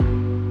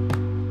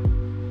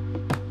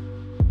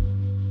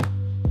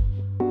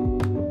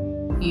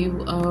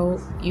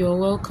You're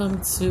welcome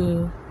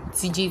to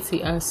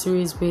TGTR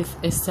series with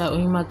Esther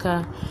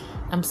Oyimaka.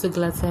 I'm so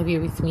glad to have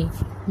you with me.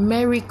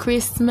 Merry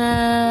Christmas!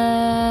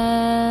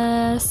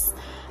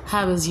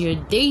 How has your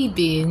day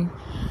been?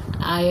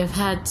 I have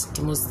had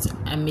the most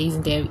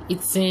amazing day. I've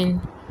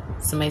eaten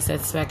to my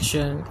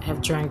satisfaction. I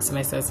have drank to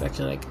my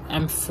satisfaction. Like,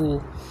 I'm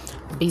full,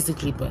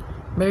 basically. But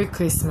Merry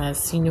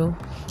Christmas.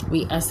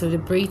 We are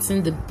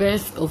celebrating the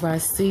birth of our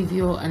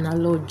Savior and our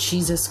Lord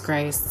Jesus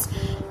Christ.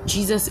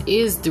 Jesus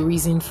is the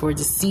reason for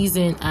the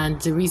season, and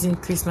the reason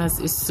Christmas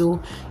is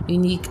so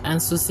unique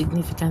and so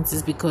significant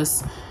is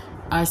because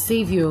our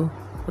Savior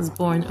was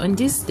born on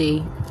this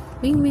day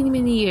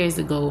many years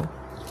ago.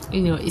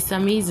 It's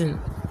amazing.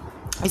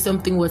 It's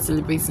something worth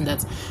celebrating,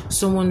 that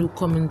someone will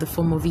come in the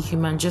form of a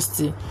human just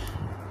to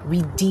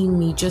redeem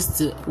me, just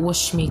to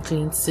wash me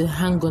clean, to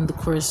hang on the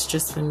cross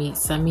just for me.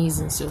 It's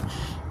amazing. So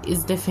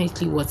it's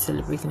definitely worth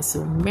celebrating.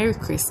 So Merry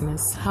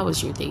Christmas. How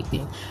has your day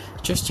been?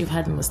 Trust you've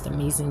had the most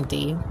amazing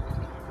day.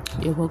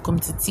 You're welcome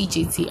to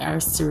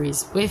TJTR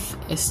series with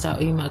Esther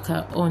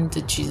Oyimaka on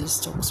the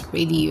Jesus Talks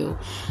Radio.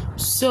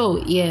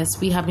 So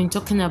yes, we have been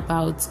talking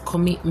about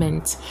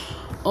commitment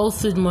all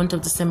through the month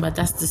of December.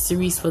 That's the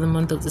series for the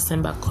month of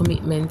December,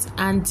 commitment.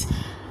 And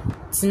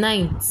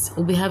tonight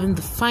we'll be having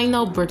the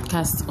final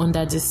broadcast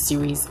under this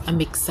series.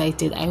 I'm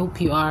excited. I hope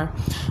you are.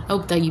 I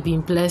hope that you've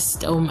been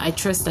blessed. I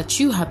trust that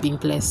you have been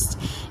blessed.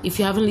 If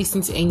you haven't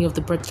listened to any of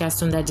the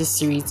broadcasts under this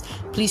series,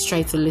 please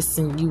try to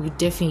listen. You will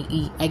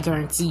definitely, I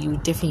guarantee you will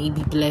definitely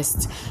be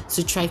blessed.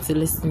 So try to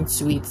listen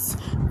to it.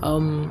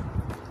 And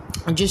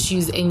just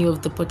use any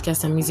of the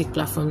podcast and music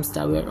platforms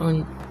that we're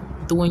on,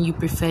 the one you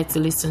prefer to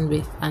listen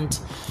with, and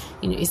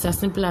it's as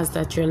simple as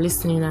that. You're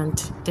listening and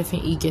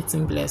definitely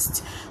getting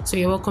blessed. So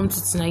you're welcome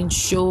to tonight's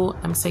show.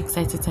 I'm so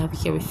excited to have you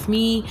here with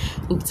me.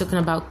 We'll be talking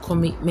about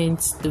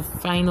commitment, the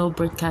final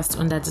broadcast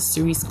under the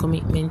series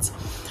Commitment.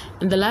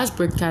 In the last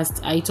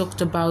broadcast, I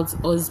talked about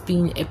us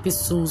being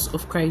epistles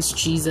of Christ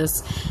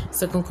Jesus,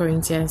 2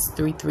 Corinthians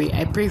 3:3.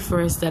 I pray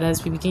for us that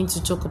as we begin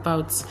to talk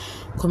about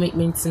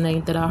commitment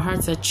tonight, that our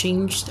hearts are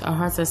changed, our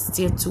hearts are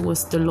steered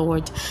towards the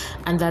Lord,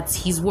 and that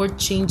His word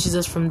changes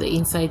us from the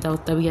inside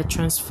out, that we are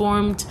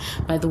transformed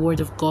by the word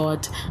of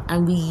God,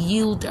 and we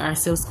yield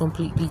ourselves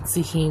completely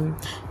to Him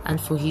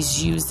and for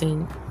His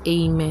using.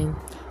 Amen.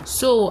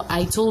 So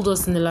I told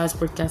us in the last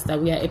broadcast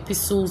that we are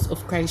epistles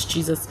of Christ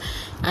Jesus,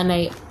 and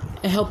I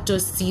helped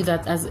us see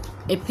that as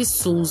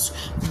epistles,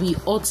 we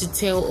ought to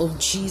tell of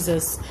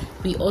Jesus.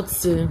 We ought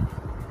to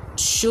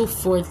show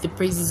forth the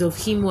praises of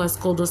Him who has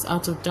called us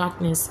out of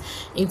darkness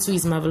into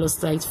His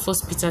marvelous light. 1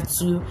 Peter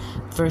 2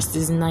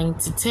 verses 9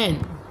 to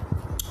 10.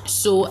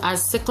 So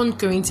as 2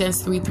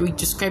 Corinthians 3:3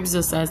 describes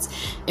us as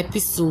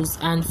epistles,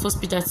 and 1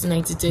 Peter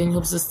 2:9 to 10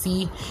 helps us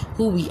see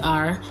who we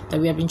are, that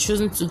we have been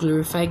chosen to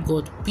glorify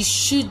God, we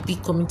should be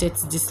committed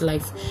to this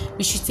life.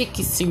 We should take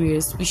it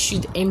serious. We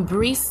should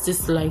embrace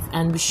this life,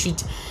 and we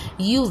should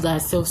yield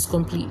ourselves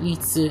completely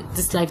to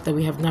this life that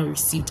we have now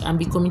received, and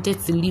be committed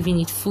to living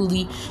it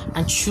fully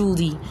and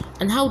truly.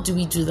 And how do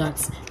we do that?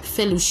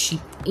 Fellowship,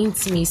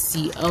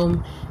 intimacy,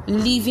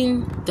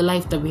 living the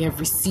life that we have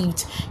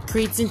received,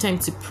 creating time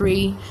to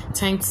pray,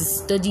 time to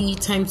study,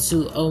 time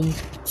to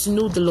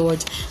know the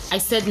Lord. I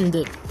said in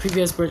the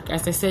previous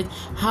broadcast, I said,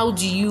 how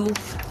do you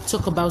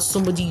talk about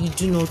somebody you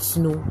do not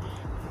know?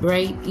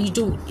 Right?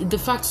 The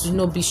facts would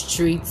not be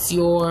straight.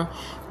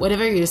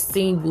 Whatever you're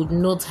saying would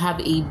not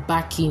have a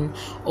backing,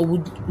 or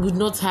would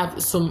not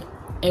have some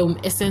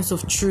essence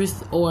of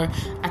truth or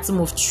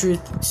atom of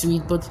truth to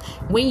it. But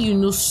when you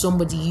know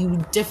somebody, you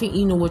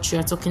definitely know what you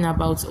are talking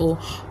about, or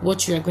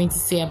what you are going to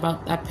say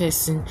about that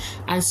person.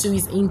 And so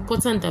it's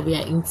important that we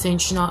are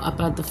intentional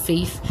about the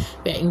faith.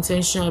 We are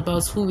intentional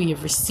about who we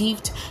have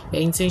received. We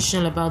are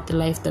intentional about the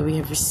life that we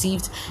have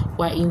received.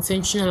 We are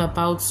intentional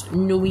about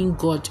knowing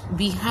God.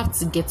 We have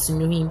to get to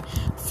know Him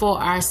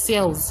for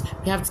ourselves.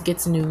 We have to get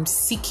to know Him,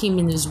 seek Him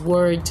in His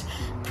word,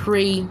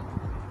 pray,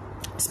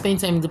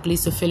 spend time in the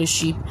place of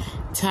fellowship,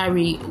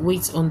 tarry,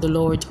 wait on the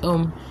Lord.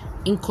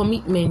 In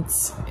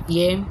commitment,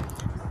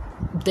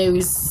 there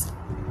is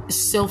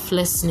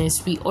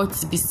selflessness. We ought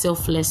to be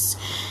selfless.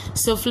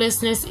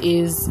 Selflessness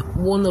is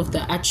one of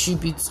the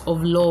attributes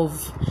of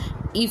love.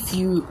 If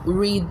you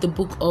read the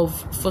book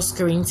of 1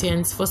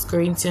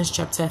 Corinthians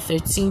chapter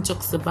 13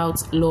 talks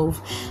about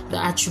love, the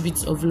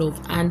attributes of love.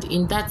 And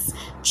in that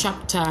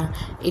chapter,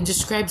 it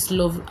describes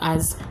love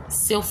as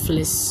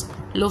selfless.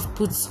 Love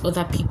puts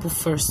other people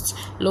first.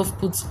 Love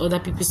puts other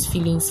people's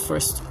feelings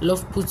first.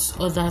 Love puts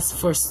others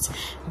first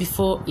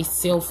before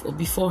itself, or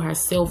before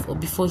herself, or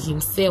before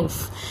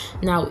himself.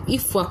 Now,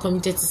 if we're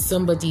committed to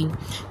somebody,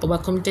 or we're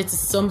committed to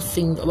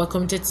something, or we're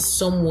committed to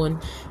someone,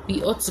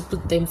 we ought to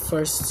put them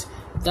first.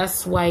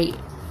 That's why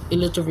a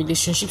lot of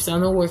relationships are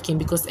not working,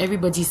 because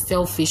everybody is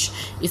selfish.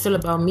 It's all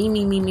about me.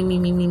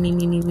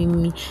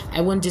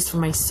 I want this for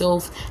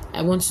myself.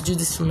 I want to do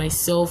this for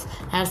myself.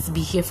 I have to be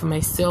here for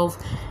myself.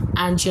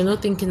 And you're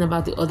not thinking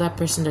about the other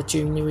person that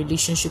you're in a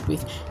relationship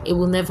with. It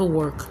will never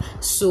work.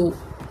 So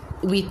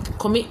with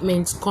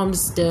commitment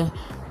comes the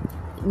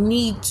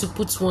need to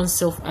put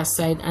oneself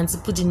aside and to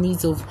put the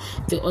needs of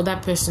the other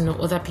person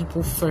or other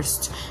people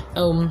first.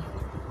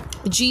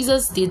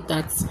 Jesus did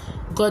that.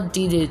 God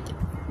did it.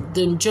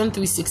 The John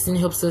 3:16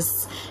 helps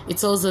us. It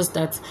tells us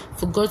that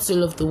for God so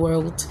loved the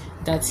world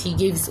that he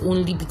gave his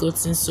only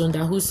begotten son,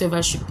 that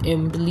whosoever should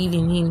believe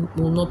in him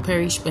will not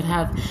perish but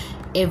have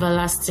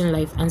everlasting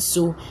life. And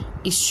so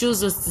it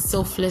shows us the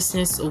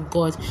selflessness of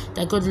God,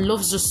 that God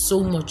loves us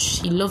so much.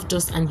 He loved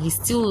us and he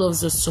still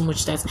loves us so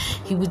much that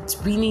he would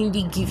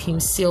willingly give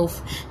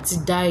himself to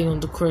die on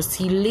the cross.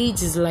 He laid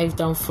his life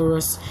down for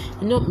us.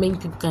 Not many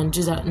people can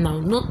do that now.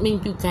 Not many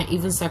people can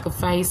even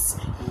sacrifice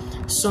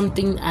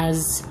something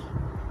as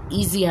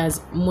easy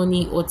as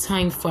money or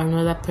time for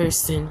another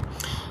person.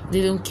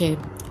 They don't care.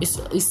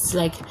 It's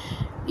like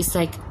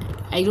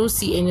I don't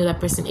see any other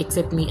person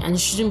except me, and it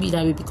shouldn't be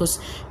that way, because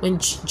when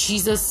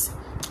Jesus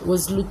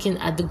was looking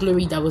at the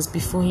glory that was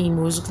before him,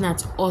 he was looking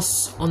at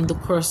us on the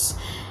cross.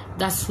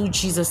 That's who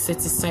Jesus set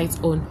his sights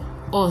on,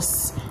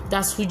 us.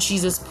 That's who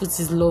Jesus puts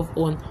his love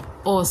on,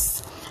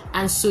 us.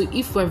 And so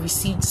if we have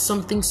received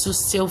something so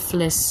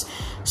selfless,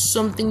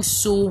 something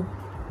so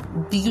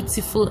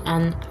beautiful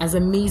and as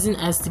amazing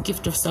as the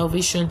gift of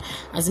salvation,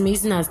 as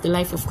amazing as the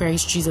life of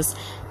Christ Jesus,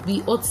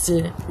 we ought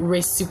to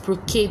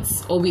reciprocate,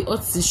 or we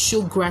ought to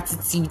show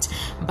gratitude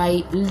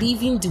by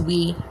living the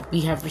way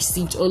we have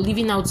received, or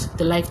living out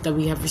the life that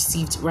we have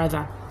received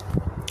rather.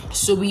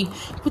 So we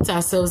put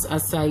ourselves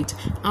aside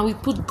and we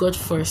put God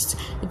first.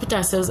 We put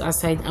ourselves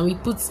aside and we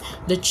put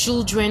the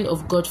children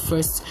of God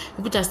first.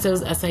 We put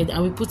ourselves aside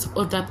and we put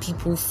other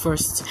people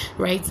first,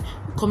 right?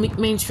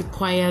 Commitment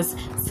requires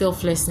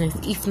selflessness.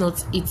 If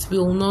not, it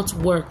will not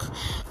work.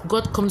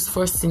 God comes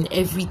first in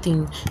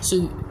everything.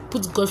 So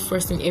put God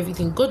first in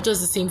everything. God does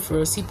the same for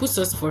us. He puts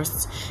us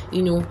first.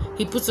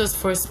 He puts us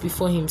first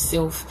before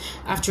himself.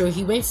 After all,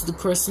 he went to the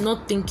cross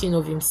not thinking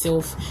of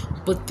himself,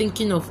 but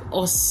thinking of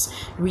us,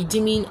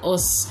 redeeming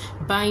us,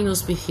 buying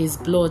us with his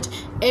blood.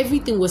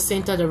 Everything was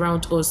centered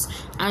around us.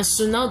 And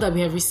so now that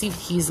we have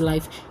received his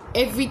life,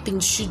 everything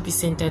should be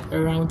centered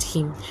around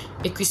him.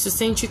 A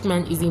Christocentric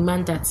man is a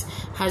man that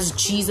has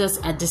Jesus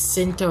at the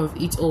center of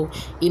it all.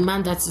 A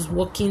man that is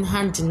walking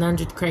hand in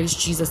hand with Christ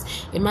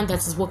Jesus. A man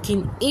that is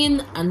walking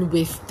in and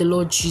with the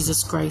Lord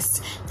Jesus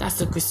Christ. That's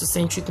a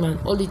Christocentric man.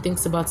 All he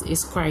thinks about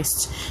is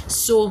Christ.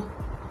 So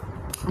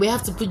we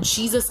have to put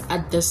Jesus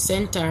at the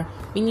center,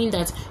 meaning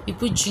that we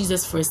put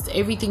Jesus first.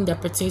 Everything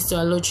that pertains to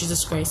our Lord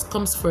Jesus Christ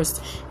comes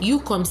first. You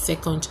come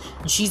second.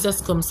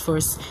 Jesus comes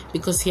first,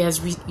 because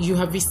you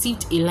have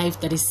received a life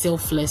that is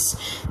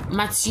selfless.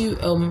 Matthew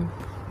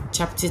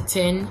chapter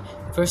 10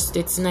 verse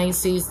 39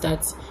 says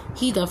that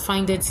he that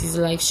findeth his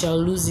life shall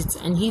lose it,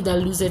 and he that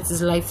loseth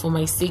his life for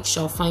my sake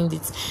shall find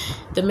it.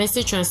 The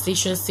Message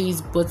translation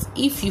says, but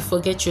if you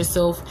forget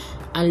yourself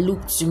and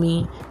look to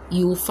me,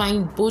 you will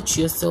find both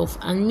yourself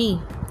and me.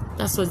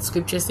 That's what the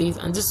scripture says.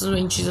 And this is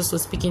when Jesus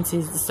was speaking to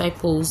his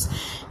disciples,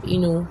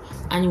 and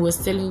he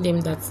was telling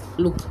them that,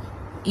 look,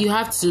 you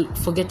have to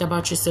forget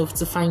about yourself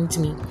to find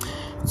me.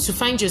 To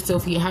find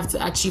yourself, you have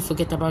to actually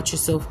forget about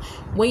yourself.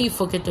 When you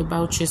forget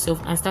about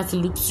yourself and start to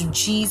look to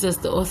Jesus,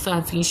 the author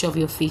and finisher of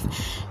your faith,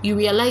 you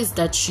realize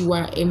that you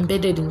are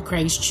embedded in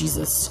Christ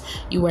Jesus.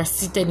 You are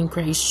seated in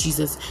Christ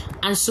Jesus.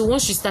 And so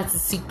once you start to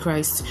see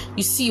Christ,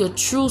 you see your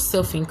true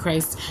self in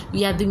Christ.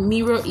 We are the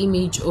mirror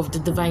image of the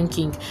divine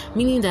King,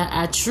 meaning that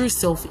our true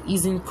self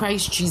is in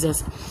Christ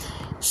Jesus.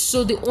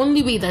 So the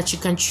only way that you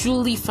can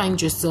truly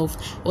find yourself,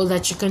 or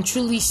that you can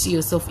truly see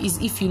yourself,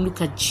 is if you look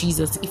at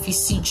Jesus, if you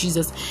see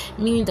Jesus,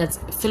 meaning that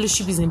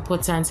fellowship is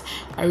important,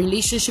 our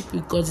relationship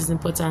with God is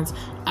important,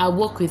 our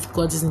work with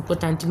God is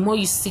important. The more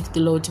you seek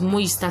the Lord, the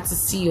more you start to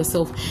see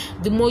yourself,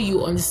 the more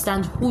you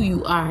understand who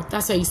you are.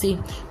 That's why you say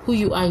who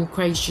you are in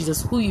Christ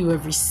Jesus, who you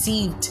have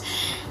received.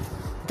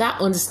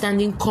 That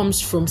understanding comes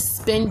from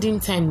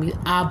spending time with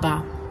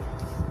Abba.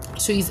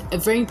 So it's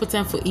very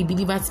important for a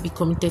believer to be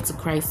committed to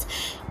Christ.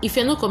 If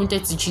you're not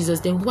committed to Jesus,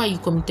 then who are you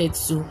committed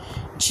to?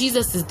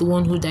 Jesus is the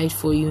one who died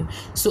for you.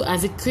 So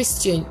as a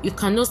Christian, you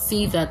cannot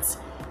say that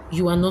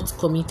you are not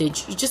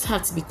committed. You just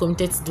have to be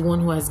committed to the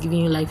one who has given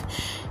you life.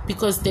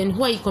 Because then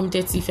who are you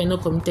committed to if you're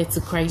not committed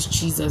to Christ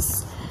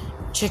Jesus?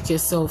 Check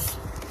yourself.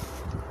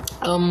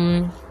 A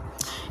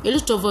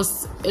lot of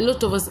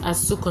us are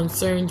so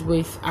concerned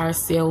with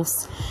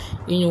ourselves,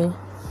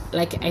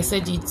 like I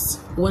said,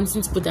 it's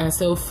wanting to put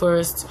ourselves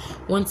first,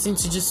 wanting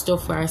to do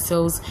stuff for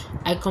ourselves.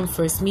 I come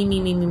first,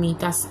 me,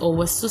 that's all.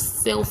 We're so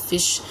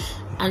selfish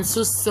and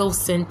so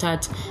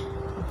self-centered.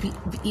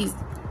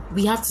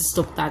 We have to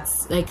stop that.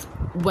 Like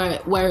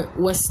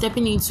we're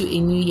stepping into a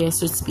new year,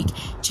 so to speak.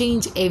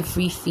 Change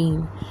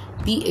everything.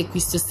 Be a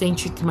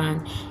Christocentric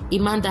man, a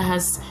man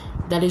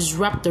that is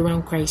wrapped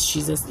around Christ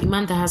Jesus, a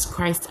man that has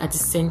Christ at the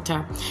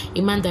center,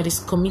 a man that is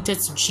committed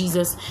to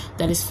Jesus,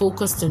 that is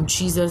focused on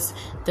Jesus,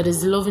 that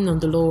is loving on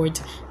the Lord,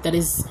 that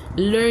is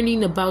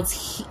learning about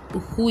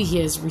who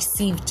he has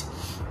received.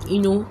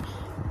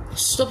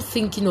 Stop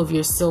thinking of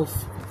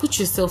yourself. Put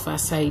yourself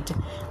aside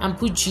and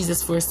put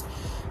Jesus first.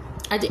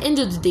 At the end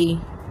of the day,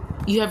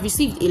 you have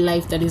received a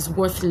life that is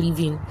worth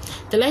living.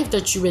 The life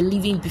that you were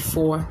living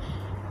before,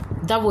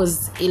 that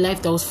was a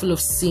life that was full of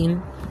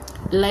sin,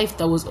 a life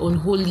that was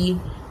unholy,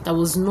 that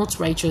was not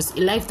righteous,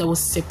 a life that was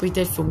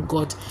separated from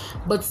God.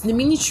 But the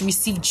minute you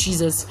received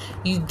Jesus,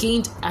 you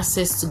gained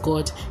access to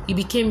God. You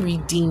became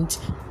redeemed,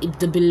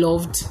 the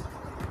beloved,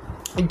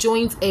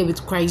 joined heir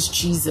with Christ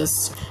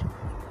Jesus.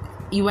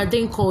 You are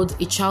then called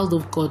a child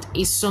of God,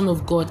 a son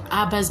of God,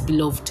 Abba's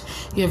beloved.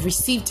 You have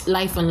received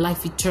life and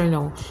life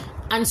eternal.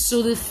 And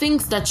so the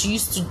things that you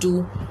used to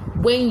do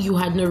when you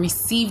had not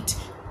received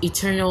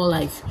eternal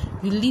life,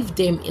 you leave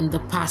them in the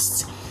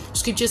past.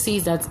 Scripture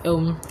says that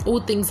all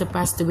things are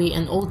passed away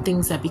and all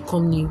things have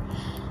become new.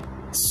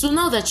 So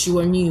now that you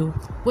are new,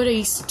 what are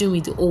you still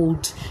with the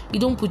old? You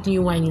don't put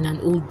new wine in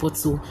an old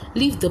bottle.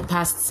 Leave the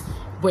past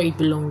where it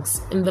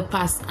belongs, in the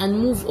past, and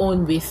move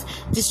on with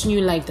this new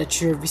life that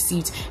you have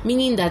received.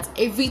 Meaning that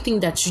everything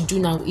that you do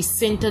now is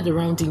centered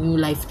around the new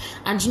life,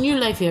 and the new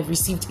life you have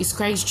received is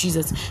Christ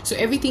Jesus. So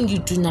everything you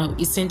do now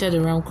is centered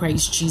around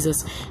Christ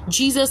Jesus.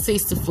 Jesus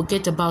says to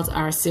forget about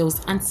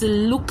ourselves and to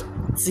look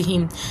to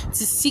him,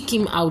 to seek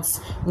him out.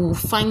 We'll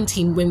find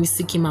him when we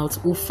seek him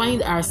out. We'll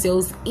find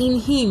ourselves in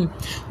him.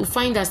 We'll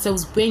find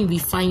ourselves when we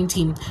find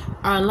him.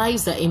 Our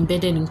lives are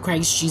embedded in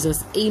Christ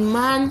Jesus. A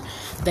man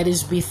that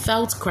is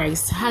without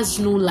Christ has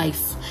no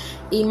life.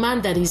 A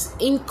man that is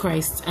in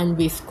Christ and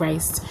with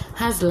Christ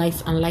has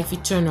life and life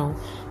eternal.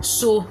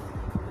 So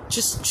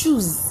just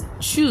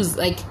choose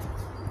like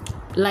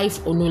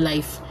life or no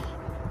life.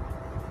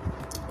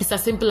 It's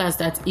as simple as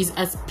that. It's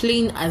as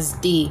plain as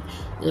day.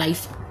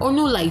 Life or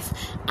no life.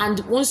 And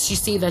once you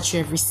say that you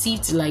have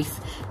received life,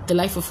 the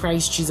life of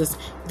Christ Jesus,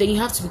 then you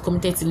have to be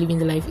committed to living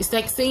the life. It's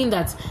like saying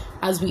that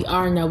as we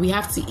are now, we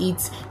have to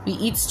eat. We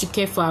eat to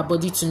care for our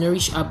body, to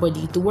nourish our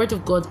body. The word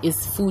of God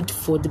is food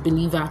for the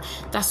believer.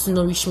 That's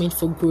nourishment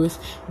for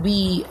growth.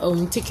 We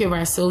take care of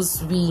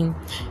ourselves. We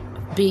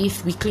bathe.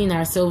 We clean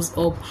ourselves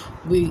up.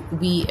 We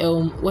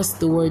what's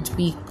the word?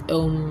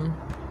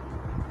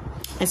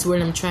 That's the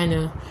word I'm trying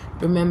to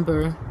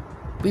remember.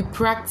 We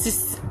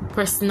practice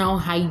personal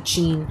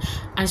hygiene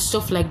and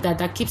stuff like that.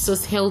 That keeps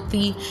us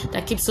healthy,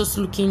 that keeps us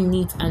looking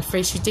neat and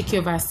fresh. We take care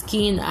of our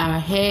skin, our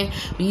hair.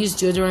 We use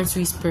deodorants,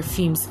 we use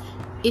perfumes.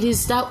 It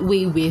is that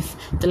way with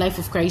the life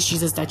of Christ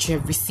Jesus that you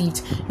have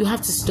received. You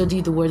have to study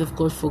the word of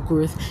God for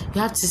growth.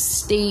 You have to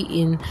stay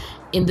in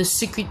the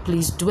secret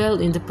place, dwell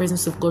in the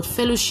presence of God.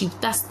 Fellowship,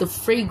 that's the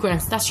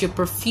fragrance, that's your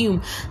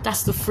perfume,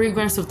 that's the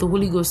fragrance of the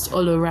Holy Ghost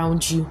all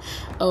around you.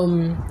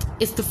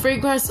 It's the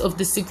fragrance of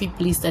the secret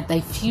place that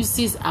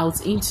diffuses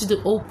out into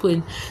the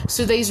open.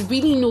 So there is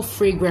really no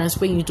fragrance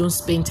when you don't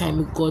spend time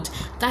with God.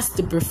 That's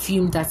the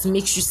perfume that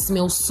makes you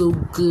smell so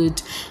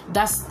good.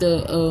 That's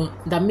the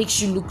that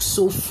makes you look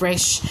so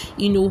fresh.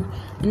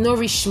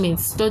 Nourishment,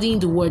 studying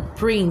the word,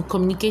 praying,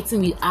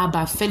 communicating with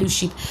Abba,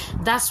 fellowship.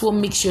 That's what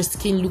makes your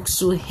skin look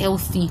so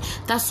healthy.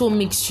 That's what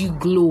makes you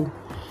glow.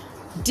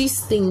 These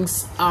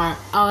things are,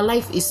 our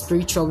life is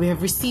spiritual. We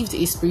have received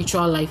a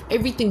spiritual life.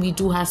 Everything we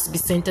do has to be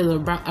centered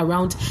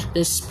around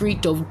the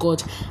Spirit of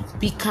God.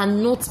 We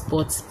cannot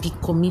but be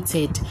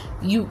committed.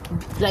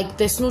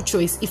 There's no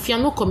choice. If you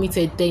are not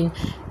committed, then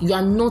you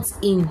are not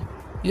in.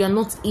 You are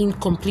not in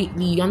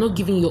completely. You are not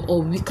giving your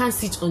all. You can't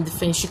sit on the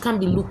fence. You can't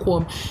be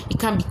lukewarm. You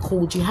can't be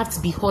cold. You have to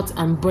be hot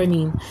and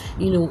burning.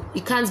 You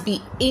can't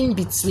be in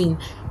between.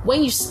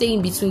 When you stay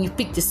in between, you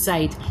pick the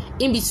side.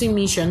 In between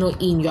means you're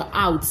not in, you're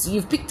out.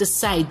 You've picked the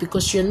side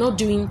because you're not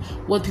doing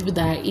what people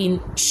that are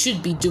in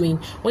should be doing.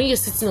 When you're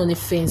sitting on a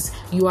fence,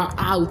 you are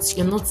out.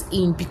 You're not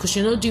in because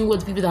you're not doing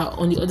what people that are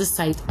on the other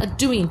side are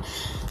doing.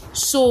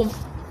 So,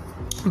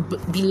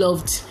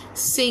 beloved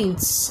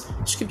saints,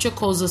 Scripture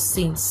calls us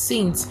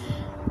saints.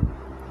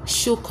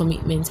 Show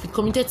commitment. Be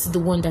committed to the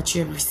one that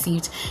you have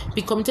received.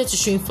 Be committed to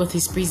showing forth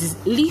his praises.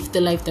 Live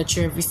the life that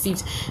you have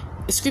received.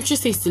 Scripture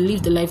says to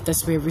live the life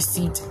that we have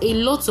received. A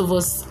lot of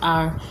us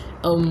are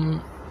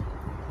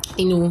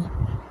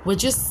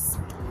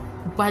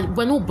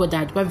we're not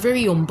bothered. We're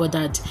very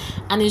unbothered,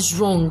 and it's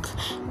wrong.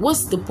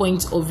 What's the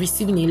point of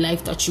receiving a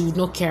life that you would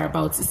not care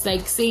about? It's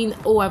like saying,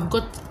 oh, I've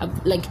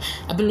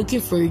been looking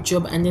for a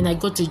job, and then I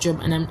got a job,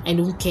 and I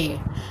don't care.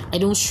 I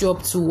don't show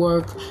up to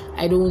work.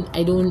 I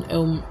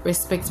don't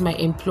respect my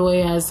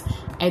employers.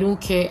 I don't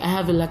care. I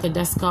have a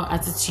lackadaisical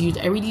attitude.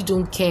 I really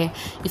don't care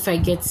if I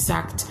get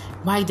sacked.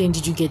 Why then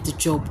did you get the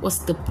job? What's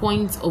the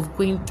point of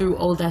going through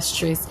all that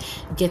stress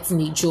getting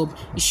a job?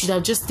 You should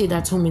have just stayed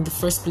at home in the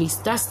first place.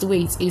 That's the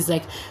way it is.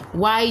 Like,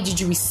 why did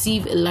you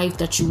receive a life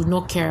that you would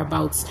not care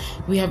about?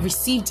 We have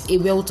received a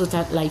well thought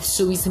out life,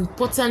 so it's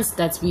important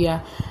that we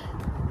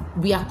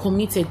are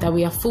committed, that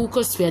we are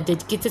focused, we are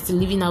dedicated to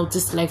living out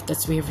this life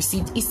that we have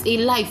received. It's a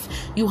life.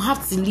 You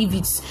have to live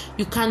it.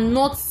 You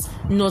cannot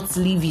not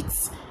live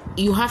it.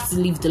 You have to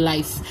live the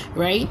life,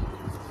 right?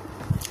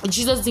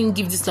 Jesus didn't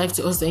give this life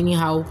to us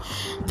anyhow.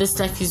 This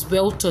life is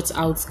well thought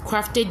out,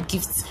 crafted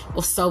gifts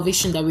of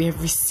salvation that we have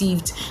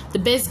received. The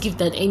best gift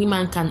that any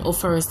man can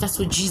offer us. That's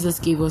what Jesus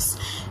gave us.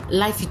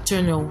 Life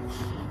eternal.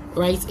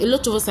 right? A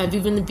lot of us have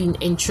even been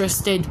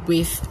entrusted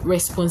with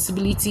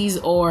responsibilities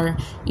or,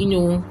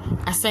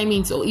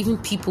 assignments, or even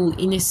people.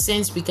 In a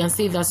sense, we can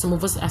say that some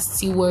of us are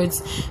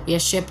stewards, we are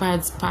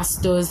shepherds,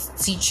 pastors,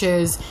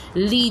 teachers,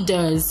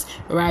 leaders,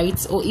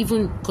 right? Or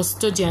even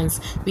custodians.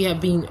 We have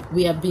been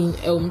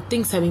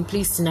things have been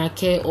placed in our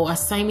care, or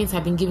assignments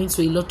have been given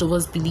to a lot of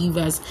us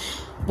believers.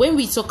 When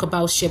we talk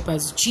about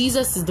shepherds,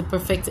 Jesus is the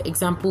perfect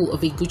example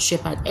of a good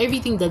shepherd.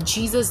 Everything that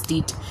Jesus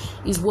did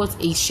is what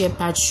a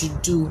shepherd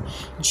should do.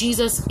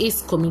 Jesus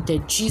is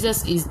committed.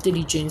 Jesus is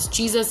diligent.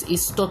 Jesus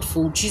is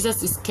thoughtful.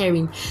 Jesus is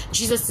caring.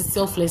 Jesus is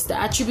selfless. The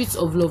attributes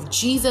of love.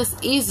 Jesus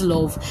is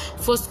love.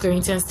 1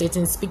 Corinthians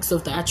 13 speaks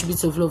of the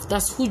attributes of love.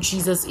 That's who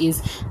Jesus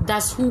is.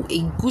 That's who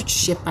a good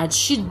shepherd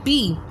should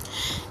be.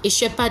 A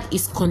shepherd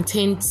is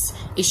content.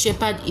 A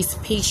shepherd is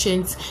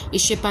patient. A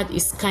shepherd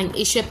is kind.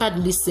 A shepherd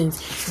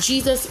listens.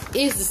 Jesus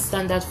is the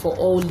standard for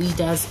all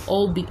leaders,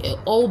 all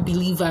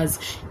believers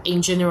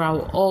in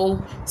general,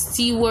 all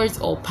stewards,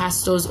 or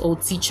pastors, or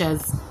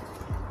teachers.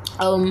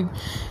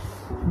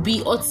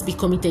 We ought to be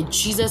committed.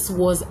 Jesus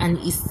was and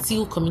is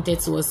still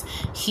committed to us.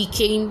 He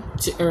came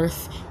to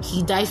earth.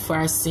 He died for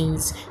our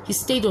sins. He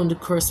stayed on the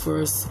cross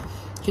for us.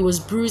 He was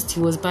bruised.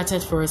 He was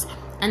battered for us.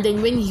 And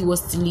then when he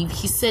was to leave,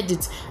 he said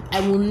it,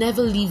 I will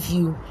never leave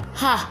you.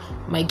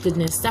 My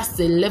goodness, that's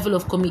the level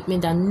of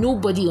commitment that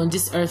nobody on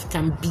this earth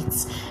can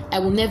beat. I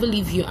will never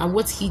leave you. And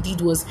what he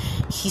did was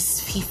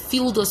he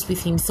filled us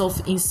with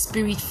himself in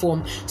spirit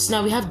form. So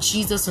now we have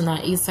Jesus on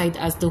our inside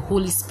as the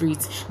Holy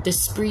Spirit, the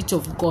Spirit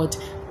of God.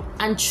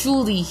 And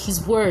truly,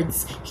 his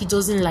words, he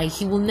doesn't lie.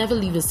 He will never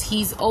leave us.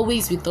 He's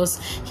always with us.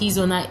 He's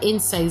on our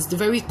insides. The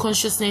very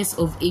consciousness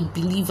of a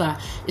believer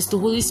is the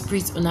Holy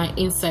Spirit on our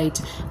inside.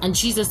 And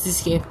Jesus is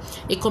here.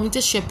 A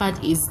committed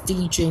shepherd is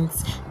diligent,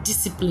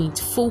 disciplined,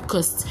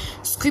 focused.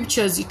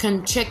 Scriptures, you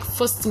can check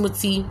 1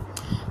 Timothy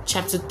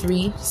chapter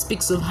 3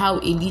 speaks of how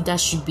a leader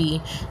should be.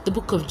 The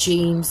book of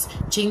James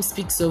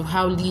speaks of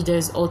how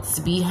leaders ought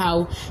to be,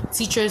 how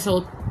teachers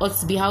ought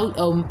to be,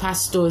 how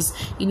pastors,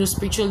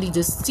 spiritual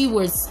leaders,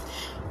 stewards.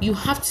 You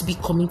have to be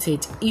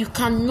committed. You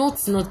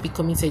cannot not be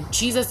committed.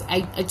 Jesus, I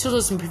told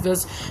us in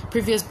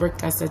previous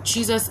broadcasts that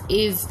Jesus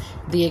is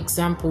the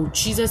example.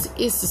 Jesus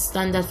is the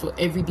standard for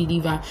every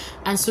believer.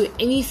 And so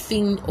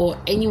anything or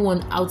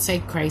anyone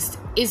outside Christ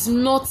is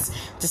not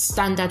the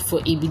standard for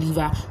a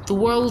believer. The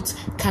world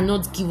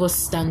cannot give us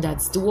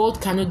standards. The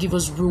world cannot give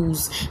us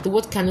rules. The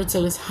world cannot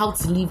tell us how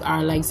to live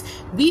our lives.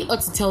 We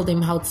ought to tell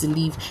them how to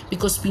live,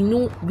 because we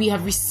know we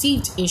have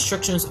received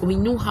instructions, or we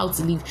know how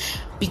to live,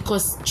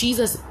 because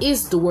Jesus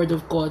is the Word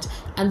of God,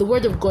 and the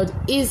Word of God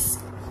is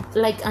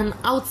like an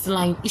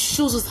outline. It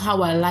shows us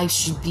how our lives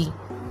should be.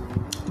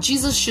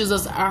 Jesus shows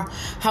us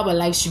how our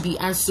lives should be,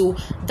 and so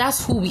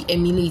that's who we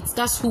emulate.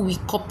 That's who we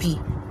copy,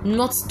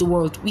 not the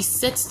world. We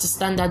set the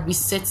standard, we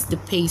set the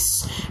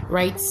pace,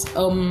 right?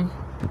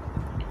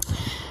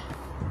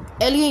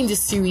 Earlier in the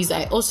series,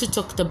 I also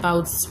talked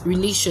about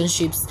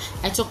relationships.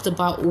 I talked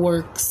about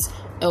works,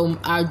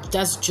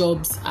 that's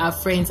jobs, our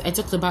friends. I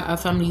talked about our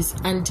families.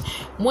 And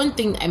one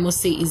thing I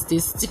must say is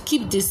this: to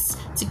keep this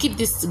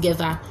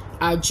together,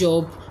 our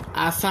job,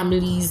 our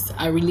families,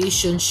 our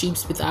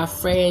relationships with our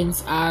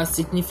friends, our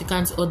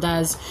significant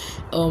others,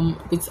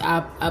 with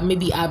our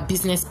maybe our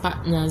business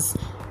partners,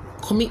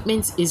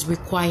 commitment is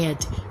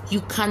required. You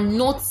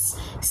cannot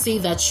say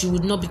that you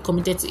would not be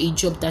committed to a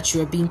job that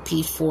you are being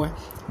paid for.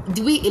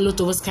 The way a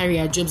lot of us carry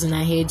our jobs in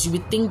our heads, you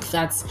would think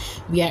that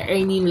we are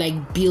earning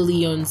like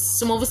billions.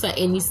 Some of us are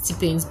earning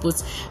stipends,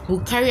 but we'll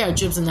carry our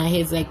jobs in our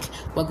heads like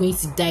we're going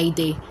to die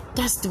there.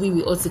 That's the way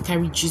we ought to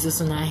carry Jesus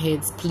on our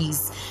heads,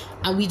 please.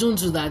 And we don't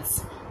do that.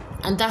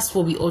 And that's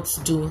what we ought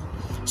to do.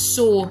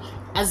 So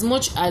as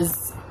much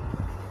as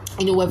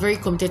we're very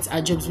committed to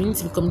our jobs, we need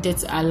to be committed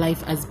to our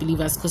life as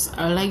believers, because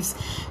our lives,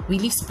 we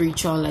live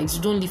spiritual lives,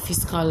 we don't live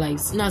physical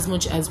lives. Not as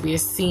much as we are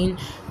seeing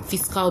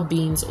physical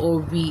beings, or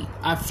we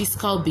are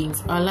physical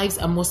beings, our lives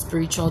are more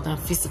spiritual than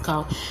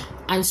physical.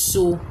 And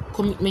so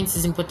commitment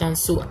is important.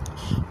 So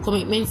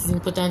commitment is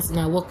important in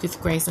our walk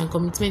with Christ, and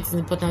commitment is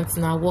important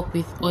in our walk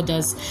with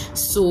others.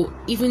 So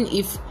even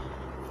if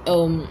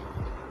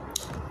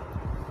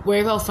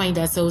wherever we find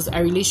ourselves,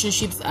 our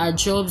relationships, our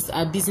jobs,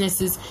 our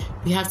businesses,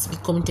 we have to be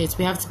committed,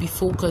 we have to be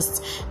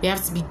focused, we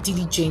have to be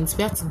diligent,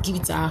 we have to give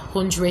it our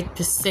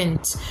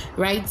 100%,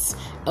 right?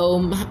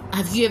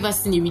 Have you ever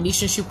seen a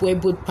relationship where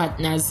both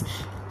partners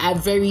are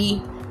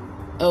very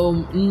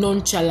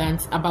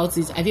nonchalant about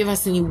it? Have you ever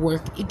seen it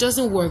work? It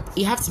doesn't work.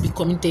 You have to be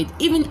committed.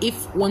 Even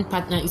if one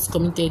partner is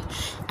committed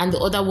and the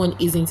other one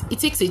isn't, it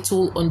takes a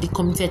toll on the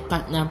committed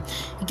partner.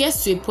 It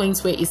gets to a point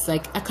where it's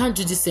like, I can't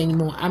do this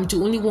anymore. I'm the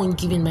only one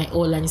giving my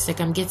all, and it's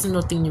like I'm getting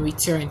nothing in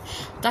return.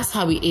 That's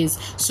how it is.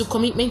 So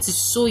commitment is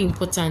so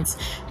important.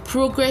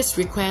 Progress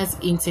requires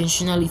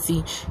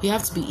intentionality. You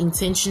have to be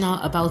intentional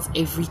about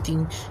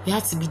everything. You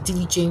have to be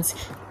diligent.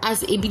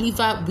 As a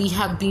believer, we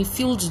have been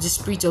filled with the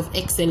spirit of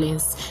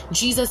excellence.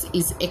 Jesus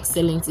is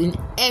excellent in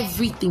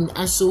everything,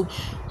 and so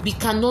we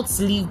cannot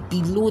live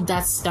below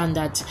that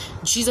standard.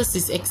 Jesus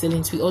is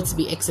excellent. We ought to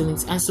be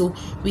excellent, and so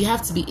we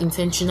have to be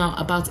intentional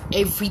about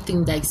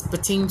everything that is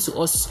pertaining to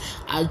us: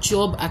 our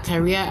job, our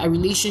career, our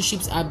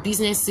relationships, our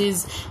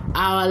businesses,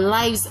 our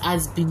lives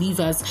as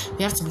believers.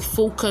 We have to be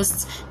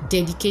focused,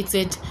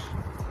 dedicated,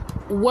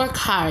 work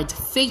hard,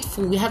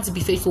 faithful. We have to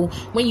be faithful.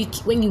 When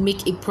you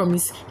make a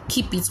promise,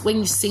 keep it. When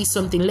you say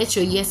something, let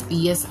your yes be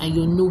yes and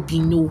your no be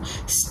no.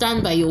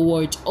 Stand by your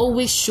word.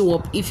 Always show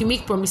up. If you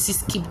make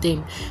promises, keep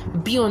them.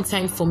 Be on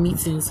time for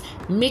meetings.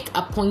 Make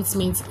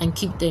appointments and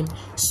keep them.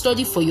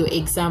 Study for your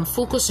exam.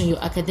 Focus on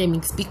your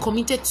academics. Be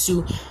committed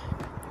to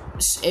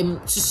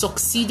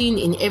succeeding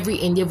in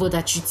every endeavor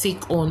that you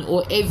take on,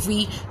 or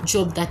every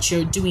job that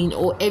you're doing,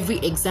 or every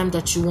exam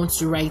that you want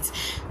to write.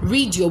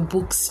 Read your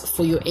books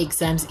for your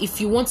exams.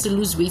 If you want to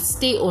lose weight,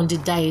 stay on the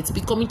diet.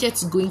 Be committed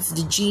to going to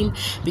the gym.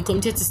 Be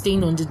committed to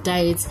staying on the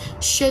diet.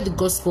 Share the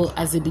gospel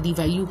as a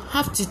believer. You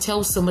have to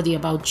tell somebody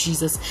about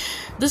Jesus.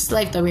 This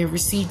life that we have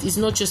received is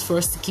not just for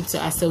us to keep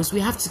to ourselves. We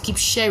have to keep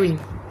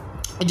sharing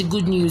the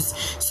good news.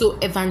 So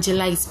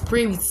evangelize,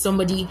 pray with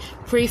somebody,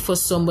 pray for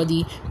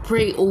somebody,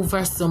 pray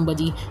over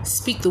somebody,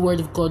 speak the word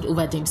of God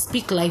over them,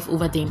 speak life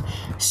over them.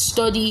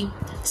 Study,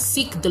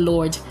 seek the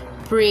Lord,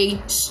 pray,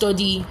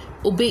 study,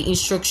 obey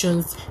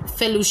instructions,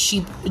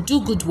 fellowship, do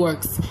good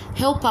works,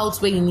 help out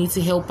where you need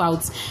to help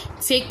out,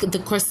 take the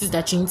courses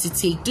that you need to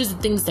take, do the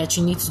things that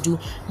you need to do.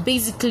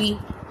 Basically,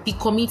 be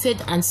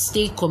committed and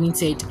stay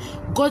committed.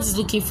 God is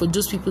looking for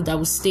those people that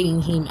will stay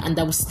in Him and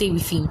that will stay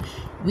with Him.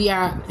 We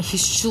are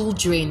His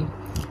children.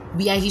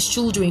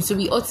 So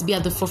we ought to be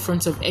at the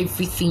forefront of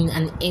everything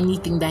and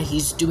anything that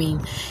He's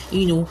doing,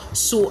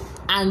 So,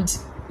 and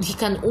He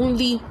can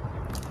only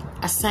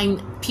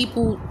assign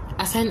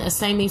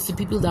assignments to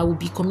people that will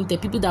be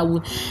committed, people that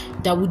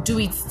would do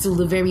it till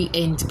the very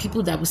end,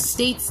 people that will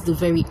stay to the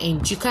very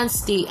end. You can't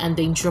stay and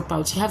then drop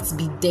out. You have to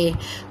be there,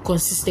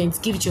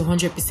 consistent, give it your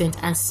 100%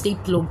 and stay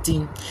plugged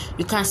in.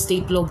 You can't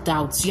stay plugged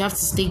out. So you have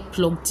to stay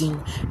plugged in,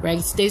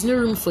 right? There's no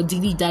room for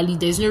dilly-dally.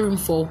 There's no room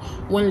for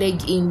one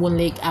leg in, one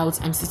leg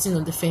out. I'm sitting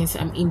on the fence,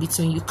 I'm in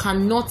between. You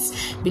cannot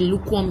be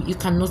lukewarm. You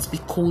cannot be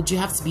cold. You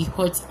have to be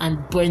hot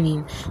and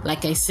burning.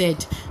 Like I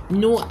said,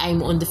 no,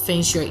 I'm on the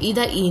fence. You're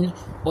either in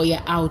or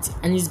you're out,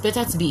 and it's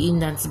better to be in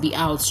than to be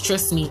out.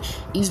 Trust me,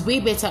 it's way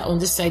better on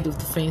this side of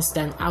the fence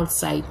than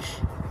outside.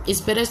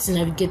 It's better to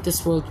navigate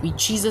this world with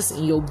Jesus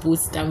in your boat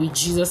than with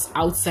Jesus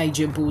outside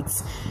your boat.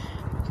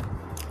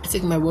 I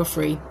take my word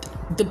for it.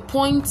 The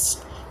point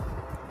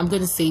of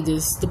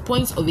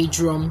a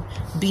drum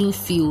being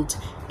filled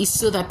is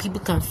so that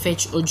people can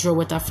fetch or draw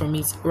water from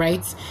it,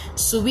 right?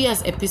 So we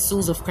as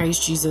epistles of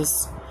Christ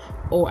Jesus,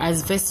 or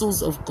as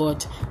vessels of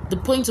God, the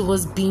point of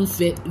us being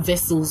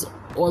vessels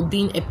or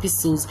being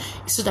epistles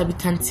is so that we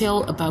can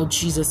tell about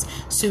Jesus,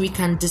 so we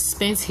can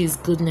dispense His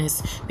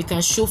goodness, we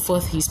can show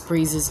forth His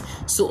praises,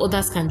 so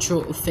others can draw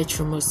or fetch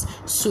from us.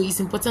 So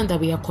it's important that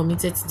we are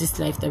committed to this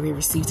life that we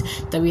received,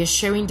 that we are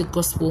sharing the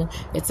gospel,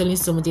 we're telling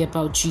somebody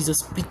about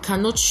Jesus. We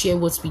cannot share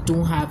what we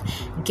don't have.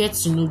 Get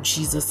to know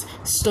Jesus,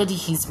 study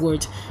His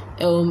word.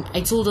 I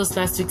told us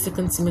last week,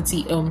 2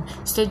 Timothy,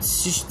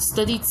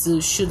 study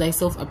to show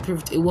thyself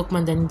approved, a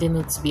workman that needed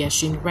not to be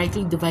ashamed,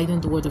 rightly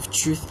dividing the word of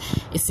truth.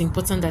 It's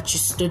important that you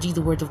study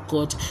the word of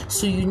God,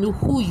 so you know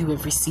who you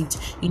have received,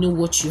 you know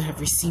what you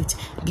have received.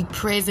 Be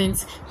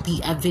present,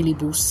 be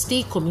available,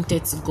 stay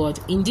committed to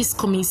God. In this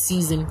coming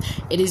season,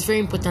 it is very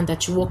important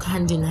that you walk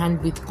hand in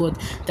hand with God,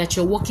 that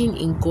you're walking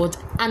in God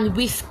and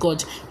with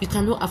God. You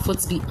cannot afford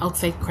to be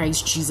outside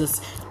Christ Jesus.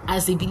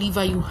 As a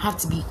believer, you have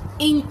to be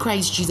in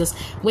Christ Jesus.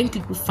 When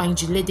people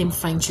find you, let them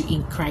find you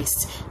in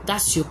Christ.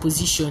 That's your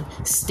position.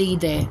 Stay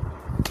there.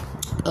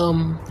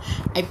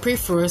 I pray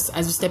for us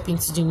as we step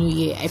into the new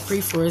year. I pray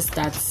for us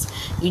that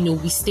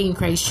we stay in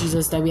Christ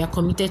Jesus, that we are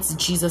committed to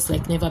Jesus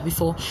like never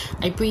before.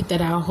 I pray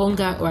that our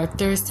hunger or our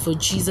thirst for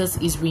Jesus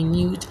is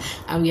renewed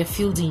and we are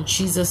filled in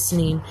Jesus'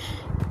 name.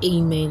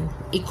 Amen.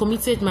 A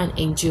committed man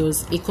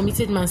endures. A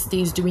committed man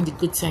stays during the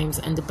good times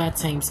and the bad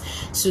times.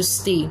 So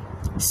stay.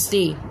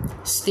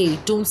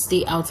 Don't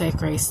stay outside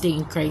Christ. Stay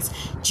in Christ.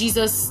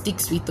 Jesus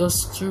sticks with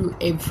us through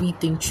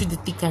everything, through the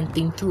thick and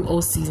thin, through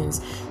all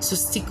seasons. So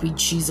stick with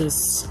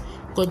Jesus.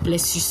 God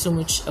bless you so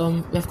much.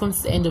 We have come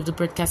to the end of the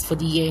broadcast for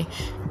the year.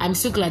 I'm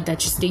so glad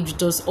that you stayed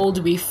with us all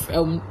the way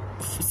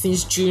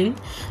since June.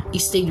 You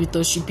stayed with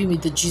us. You've been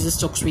with the Jesus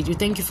Talks Radio.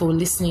 Thank you for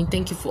listening.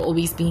 Thank you for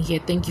always being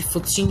here. Thank you for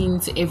tuning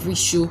into every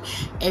show,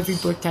 every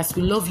broadcast.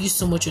 We love you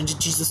so much on the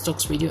Jesus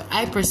Talks Radio.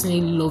 I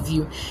personally love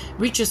you.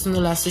 Reach us on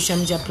all our social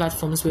media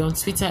platforms. We're on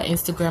Twitter,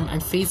 Instagram,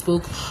 and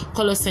Facebook.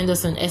 Call us, send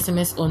us an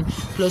SMS on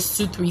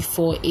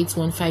 +234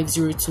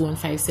 8150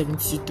 215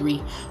 723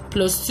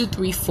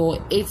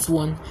 +234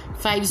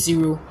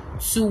 8150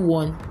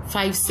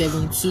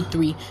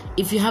 080215723.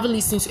 If you haven't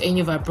listened to any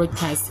of our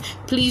broadcasts,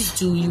 please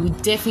do. You will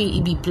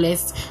definitely be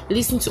blessed.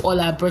 Listen to all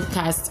our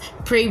broadcasts,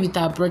 pray with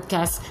our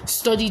broadcasts,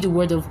 study the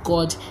word of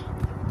God.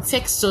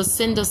 Text us,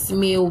 send us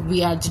email.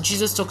 We are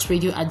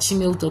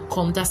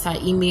JesusTalksRadio@gmail.com. That's our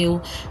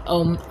email.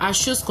 Our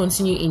shows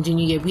continue in the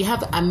new year. We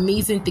have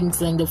amazing things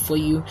lined up for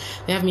you.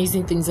 We have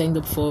amazing things lined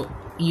up for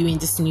you in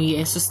this new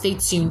year, so stay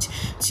tuned.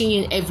 Tune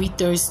in every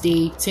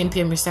Thursday 10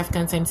 p.m. West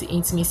African time to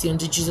Intimacy on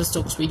the Jesus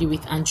Talks Radio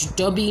with Andrew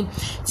Dobby.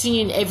 Tune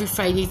in every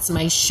Friday to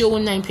my show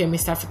 9 p.m.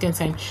 West African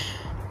time.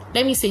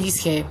 Let me say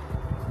this here,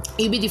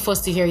 you'll be the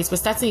first to hear it. We're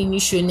starting a new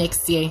show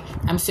next year.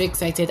 I'm so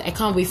excited. I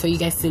can't wait for you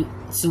guys to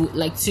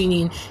like tune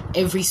in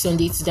every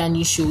Sunday to that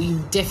new show. You'll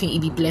definitely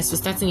be blessed. We're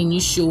starting a new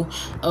show.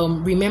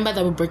 Remember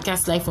that we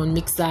broadcast live on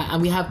Mixer, and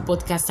we have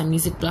podcasts and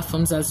music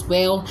platforms as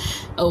well.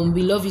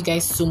 We love you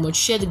guys so much.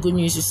 Share the good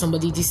news with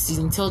somebody this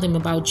season. Tell them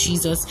about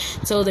Jesus.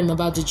 Tell them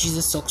about the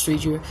Jesus Talks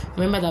Radio.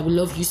 Remember that we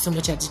love you so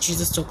much at the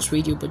Jesus Talks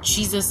Radio, but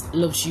Jesus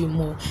loves you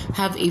more.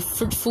 Have a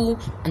fruitful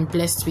and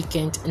blessed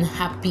weekend, and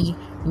happy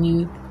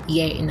new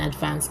year in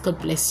advance. God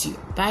bless you.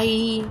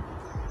 Bye.